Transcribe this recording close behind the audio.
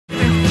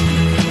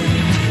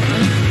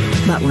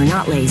But we're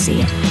not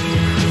lazy.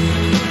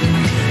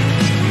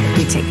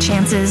 We take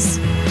chances.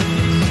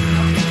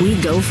 We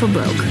go for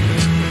broke.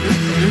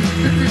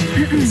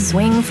 We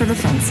swing for the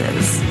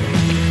fences.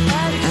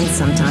 And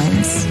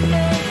sometimes,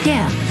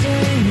 yeah,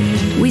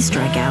 we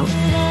strike out.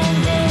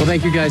 Well,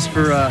 thank you guys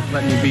for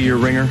letting me be your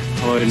ringer.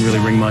 Although I didn't really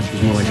ring much, it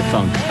was more like a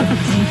thunk.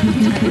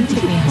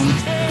 Take me home.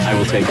 I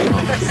will take you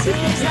home.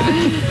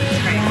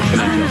 Good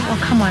night, Joe. Well,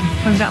 come on.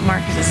 We've got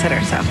Mark as a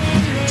sitter, so I'm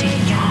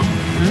taking you home.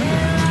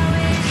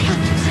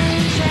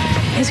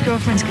 His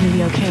girlfriend's gonna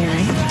be okay,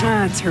 right?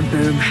 Ah, it's her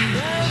boob.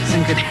 She's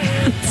in good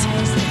hands.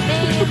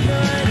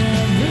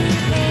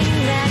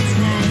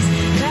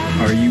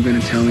 Are you gonna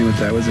tell me what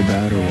that was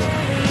about, or what?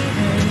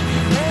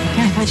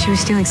 Yeah, I thought she was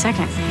stealing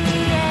second.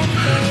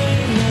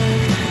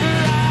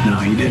 No,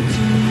 he didn't.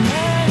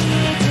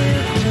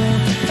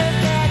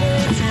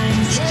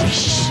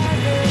 Shh.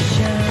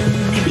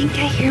 I think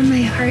I hear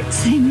my heart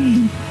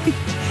singing.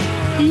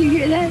 Did you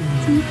hear that?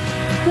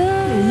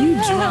 Are you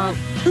drunk?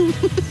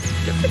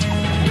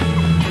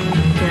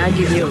 Can I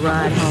give you a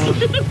ride home?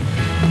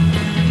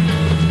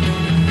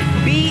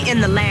 Be in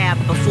the lab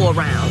before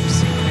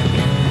rounds.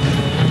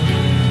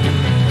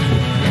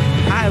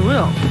 I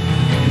will.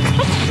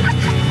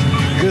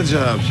 Good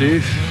job,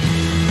 Chief.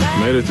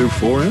 Made it through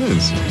 4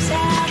 innings.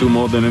 2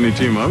 more than any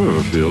team I've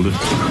ever fielded.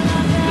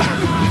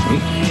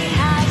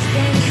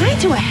 Can I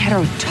do a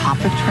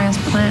heterotopic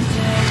transplant?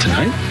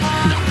 Tonight?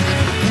 No.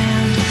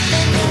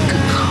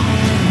 Good call.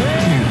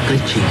 You're a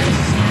good chief.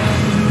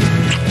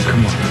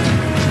 Come on.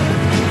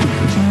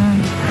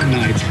 Good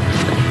night.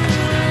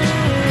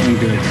 I'm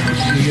good.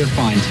 You're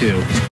fine, too.